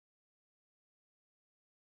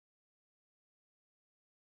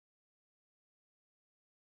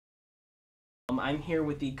I'm here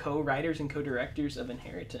with the co-writers and co-directors of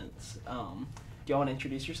Inheritance. Do y'all want to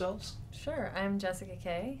introduce yourselves? Sure. I'm Jessica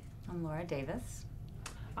Kaye. I'm Laura Davis.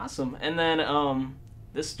 Awesome. And then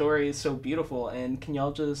this story is so beautiful, and can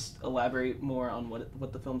y'all just elaborate more on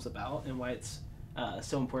what the film's about and why it's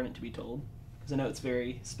so important to be told? Because I know it's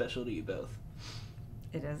very special to you both.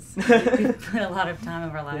 It is. We've put a lot of time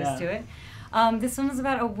of our lives to it. This one is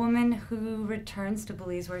about a woman who returns to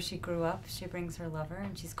Belize where she grew up. She brings her lover,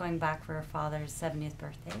 and she's going back for her father's 70th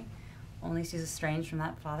birthday. Only she's estranged from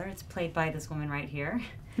that father. It's played by this woman right here.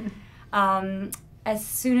 As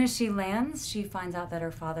soon as she lands, she finds out that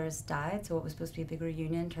her father has died, so what was supposed to be a big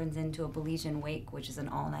reunion turns into a Belizean wake, which is an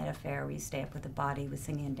all-night affair where you stay up with the body with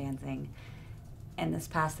singing and dancing. And this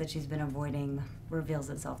past that she's been avoiding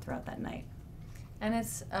reveals itself throughout that night. And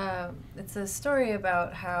it's a story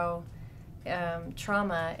about how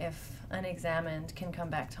trauma, if unexamined, can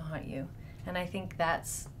come back to haunt you. And I think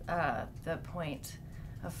that's the point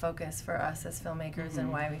of focus for us as filmmakers,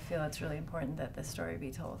 and why we feel it's really important that this story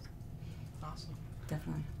be told. Awesome.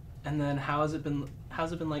 Definitely. And then how's it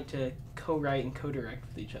been like to co-write and co-direct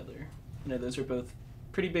with each other? You know, those are both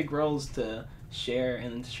pretty big roles to share,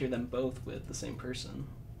 and then to share them both with the same person.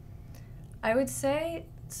 I would say,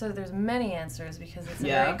 so there's many answers because it's a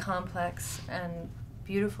very complex and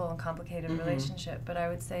beautiful and complicated relationship, but I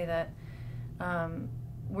would say that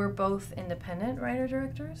we're both independent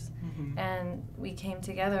writer-directors, and we came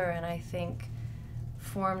together and I think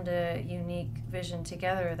formed a unique vision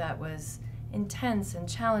together that was intense and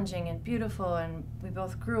challenging and beautiful, and we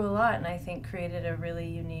both grew a lot, and I think created a really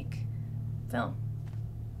unique film.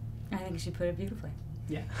 I think she put it beautifully.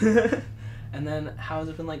 Yeah. And then how has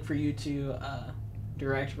it been like for you to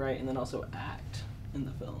direct, write, and then also act in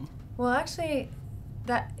the film? Well, actually,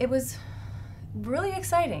 it was really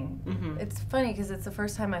exciting. It's funny because it's the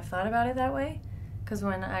first time I've thought about it that way, because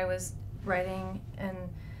when I was writing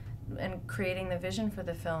and creating the vision for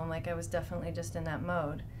the film, like, I was definitely just in that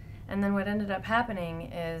mode. And then what ended up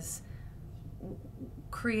happening is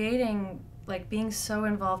creating, like, being so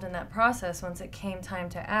involved in that process, once it came time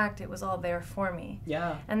to act, it was all there for me.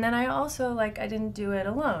 Yeah. And then I also, like, I didn't do it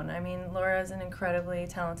alone. I mean, Laura is an incredibly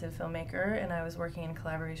talented filmmaker, and I was working in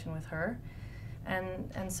collaboration with her.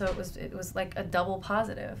 And so it was like a double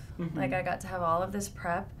positive. Like, I got to have all of this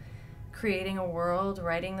prep, creating a world,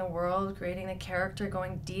 writing the world, creating the character,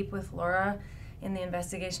 going deep with Laura in the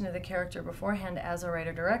investigation of the character beforehand as a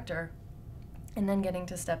writer-director, and then getting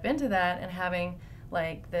to step into that and having,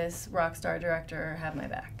 like, this rock star director have my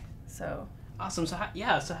back. So awesome. So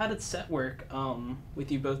how did set work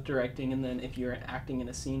with you both directing, and then if you were acting in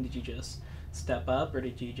a scene, did you just step up, or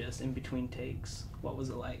did you just in between takes? What was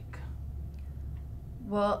it like?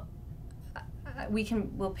 Well, we can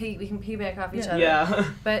piggyback off each other. Yeah.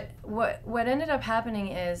 But what ended up happening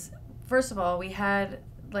is, first of all, we had,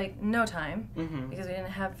 like, no time, because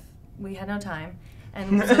we had no time,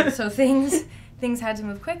 and so things had to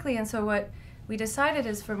move quickly. And so what we decided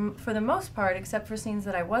is, for the most part, except for scenes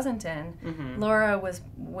that I wasn't in, Laura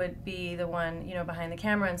would be the one, you know, behind the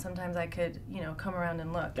camera, and sometimes I could, you know, come around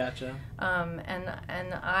and look. Gotcha.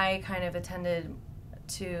 And I kind of attended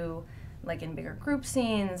to, like, in bigger group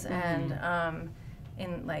scenes, and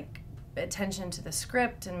in, like, attention to the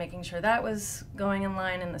script and making sure that was going in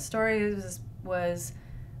line and the story was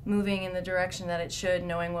moving in the direction that it should,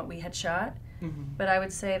 knowing what we had shot. But I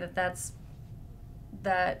would say that's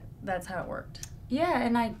how it worked. Yeah,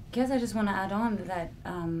 and I guess I just want to add on that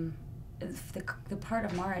the part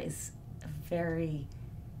of Mara is a very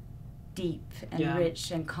deep and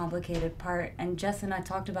rich and complicated part, and Jess and I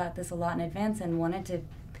talked about this a lot in advance and wanted to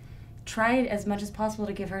try as much as possible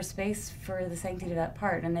to give her space for the sanctity of that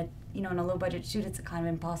part. And that, you know, in a low budget shoot, it's kind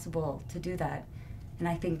of impossible to do that. And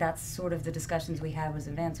I think that's sort of the discussions we had was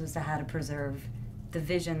advanced, was to how to preserve the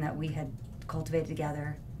vision that we had cultivated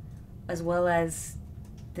together, as well as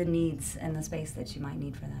the needs and the space that you might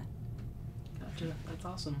need for that. Gotcha. That's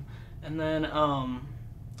awesome. And then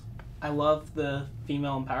I love the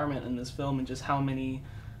female empowerment in this film, and just how many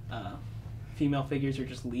female figures are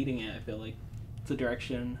just leading it. I feel like it's a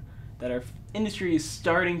direction that our industry is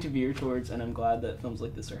starting to veer towards, and I'm glad that films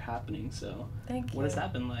like this are happening. So thank you. What has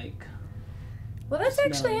that been like? Well, that's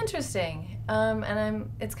actually interesting, and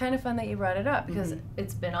it's kind of fun that you brought it up, because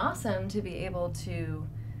it's been awesome to be able to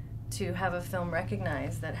have a film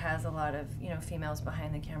recognized that has a lot of, you know, females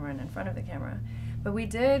behind the camera and in front of the camera. But we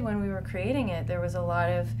did, when we were creating it, there was a lot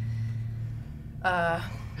of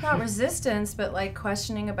not resistance, but, like,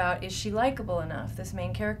 questioning about, is she likable enough, this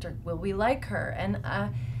main character? Will we like her? And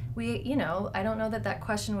we, you know, I don't know that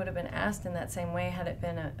question would have been asked in that same way had it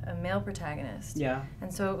been a male protagonist. Yeah.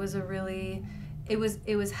 And so it was a really it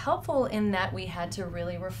was helpful in that we had to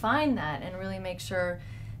really refine that and really make sure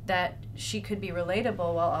that she could be relatable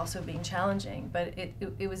while also being challenging. But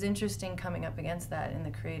it was interesting coming up against that in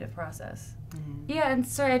the creative process. Mm-hmm. Yeah, and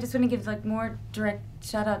sorry, I just want to give like more direct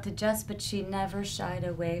shout out to Jess, but she never shied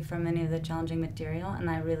away from any of the challenging material, and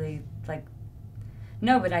I really like.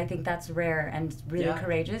 No, but I think that's rare and really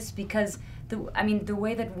courageous, because the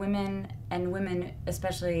way that women,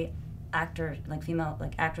 especially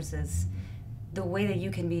female actresses, the way that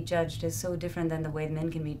you can be judged is so different than the way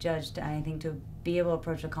men can be judged, and I think to be able to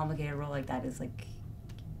approach a complicated role like that is like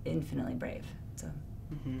infinitely brave. So.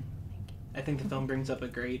 Mm-hmm. I think the film brings up a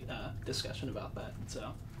great discussion about that,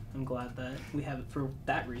 so I'm glad that we have it for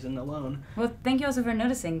that reason alone. Well, thank you also for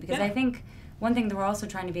noticing, because I think one thing that we're also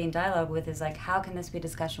trying to be in dialogue with is like, how can this be a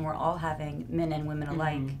discussion we're all having, men and women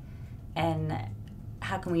alike, and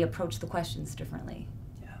how can we approach the questions differently?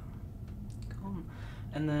 Yeah, cool.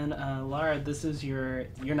 And then Laura, this is you're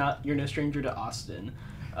no stranger to Austin,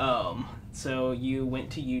 so you went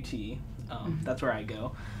to UT. That's where I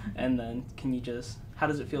go. And then how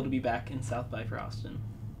does it feel to be back in South by for Austin?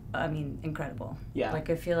 I mean, incredible. Yeah. Like,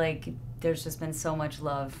 I feel like there's just been so much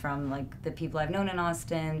love from like the people I've known in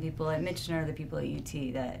Austin, people at Michener, the people at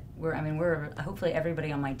UT, that we're hopefully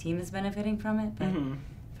everybody on my team is benefiting from it, but I feel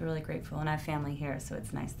really grateful, and I have family here, so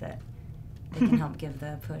it's nice that they can help give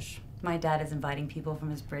the push. My dad is inviting people from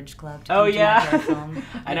his bridge club to come to my film.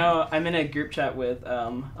 I know. I'm in a group chat with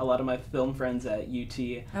a lot of my film friends at UT,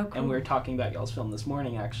 and we were talking about y'all's film this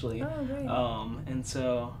morning, actually. Oh, great. And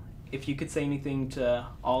so, if you could say anything to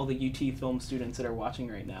all the UT film students that are watching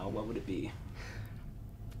right now, what would it be?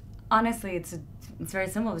 Honestly, it's very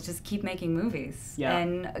simple. It's just keep making movies. Yeah.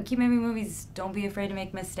 And keep making movies. Don't be afraid to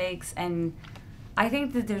make mistakes. And I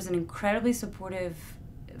think that there's an incredibly supportive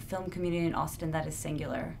film community in Austin that is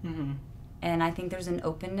singular. Mm-hmm. And I think there's an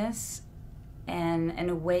openness, and in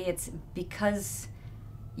a way it's because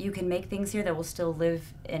you can make things here that will still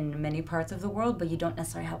live in many parts of the world, but you don't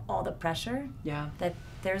necessarily have all the pressure. Yeah. That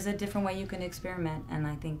there's a different way you can experiment, and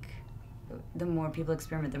I think the more people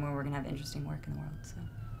experiment, the more we're going to have interesting work in the world. So.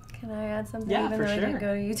 Can I add something? Yeah, even for though sure. I didn't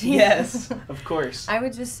go to UT? Yes, of course. I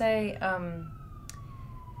would just say,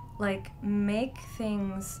 make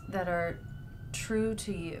things that are true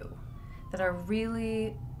to you, that are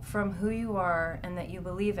really from who you are and that you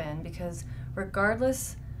believe in, because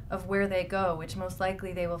regardless of where they go, which most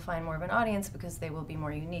likely they will find more of an audience because they will be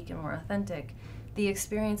more unique and more authentic, the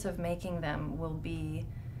experience of making them will be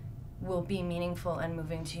meaningful and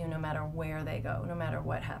moving to you no matter where they go, no matter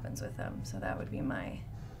what happens with them. So that would be my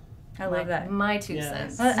 2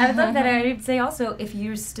 cents. Well, I love that. I'd say also, if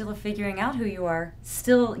you're still figuring out who you are,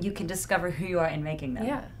 still you can discover who you are in making them.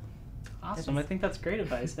 Yeah. Awesome. I think that's great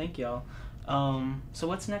advice. Thank y'all. So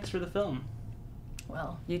what's next for the film?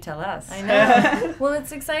 Well, you tell us. I know. Well,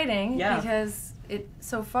 it's exciting because it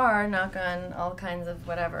so far, knock on all kinds of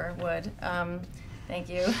whatever wood. Thank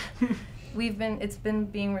you. It's been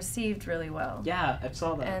being received really well. Yeah, I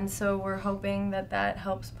saw that. And so we're hoping that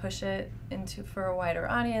helps push it for a wider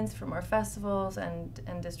audience, for more festivals and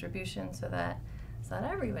distribution, so that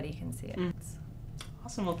everybody can see it.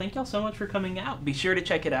 Awesome. Well, thank y'all so much for coming out. Be sure to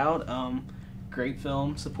check it out. Great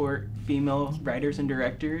film. Support female writers and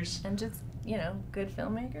directors. And just, good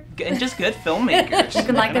filmmakers. And just good filmmakers. You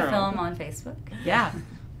can like the film on Facebook. Yeah.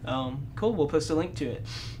 Cool. We'll post a link to it.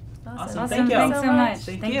 Awesome. Thank you. Thanks so much.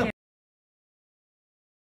 Thank you.